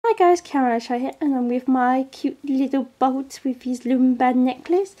Hi guys, Karen here, and I'm with my cute little bolt with his Lumba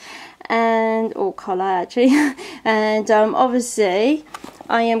necklace and collar actually. And obviously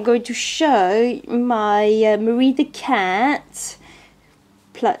I am going to show my Marie the cat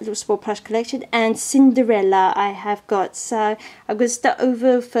small plush collection and Cinderella I have got. So I'm going to start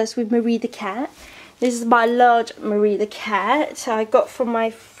over first with Marie the cat. This is my large Marie the cat I got from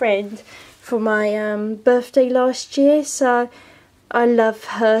my friend for my birthday last year. So I love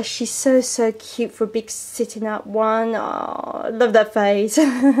her. She's so cute for a big sitting up one. Oh, I love that face.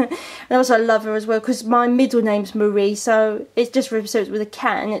 And also I love her as well because my middle name's Marie, so it just represents with a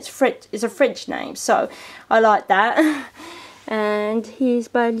cat, and it's French. It's a French name, so I like that. And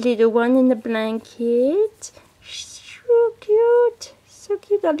here's my little one in the blanket. She's so cute. So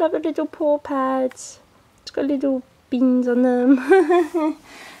cute. I love the little paw pads. It's got little beans on them.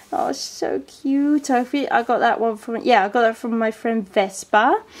 Oh, so cute. I got that one from, I got that from my friend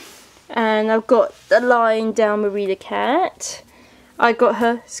Vespa. And I've got the lying down Marie the cat. I got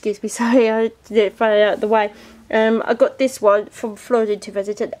her, excuse me, sorry, I did it right out of the way. I got this one from Florida in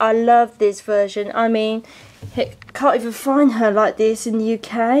 2010. I love this version. I mean, can't even find her like this in the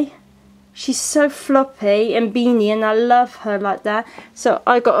UK. She's so floppy and beanie, and I love her like that. So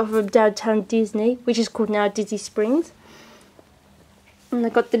I got her from Downtown Disney, which is called now Disney Springs. And I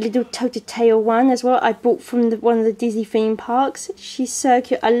got the little toe-to-tail one as well. I bought from one of the Disney theme parks. She's so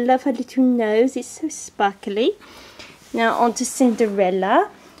cute. I love her little nose. It's so sparkly. Now on to Cinderella.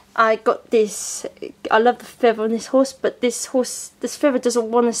 I got this. I love the feather on this horse, but this feather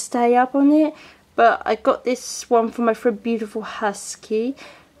doesn't want to stay up on it. But I got this one from my friend Beautiful Husky,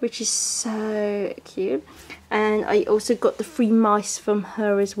 which is so cute. And I also got the 3 mice from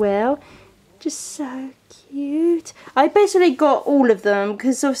her as well. Just so cute. I basically got all of them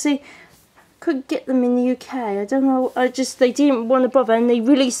because obviously couldn't get them in the UK. I don't know. They didn't want to bother, and they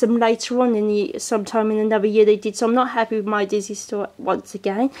released them later on in sometime in another year they did. So I'm not happy with my Disney store once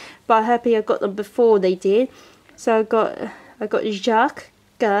again, but I'm happy I got them before they did. So I got Jacques,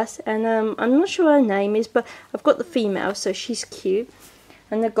 Gus, and I'm not sure her name is, but I've got the female, so she's cute.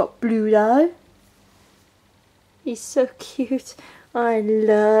 And I've got Bluto. He's so cute. I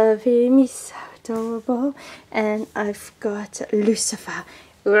love him. He's so adorable. And I've got Lucifer.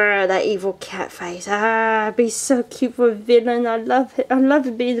 That evil cat face. It'd be so cute for a villain. I love it. I love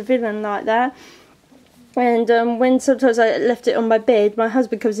it being a villain like that. And when sometimes I left it on my bed, my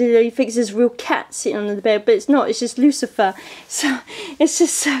husband comes in and he thinks there's a real cat sitting on the bed, but it's not. It's just Lucifer. So it's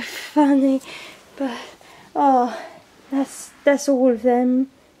just so funny. But oh, that's all of them.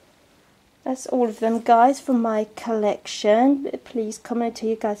 That's all of them, guys, from my collection. Please comment what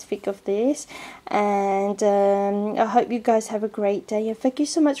you guys think of this. And I hope you guys have a great day. And thank you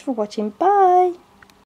so much for watching. Bye.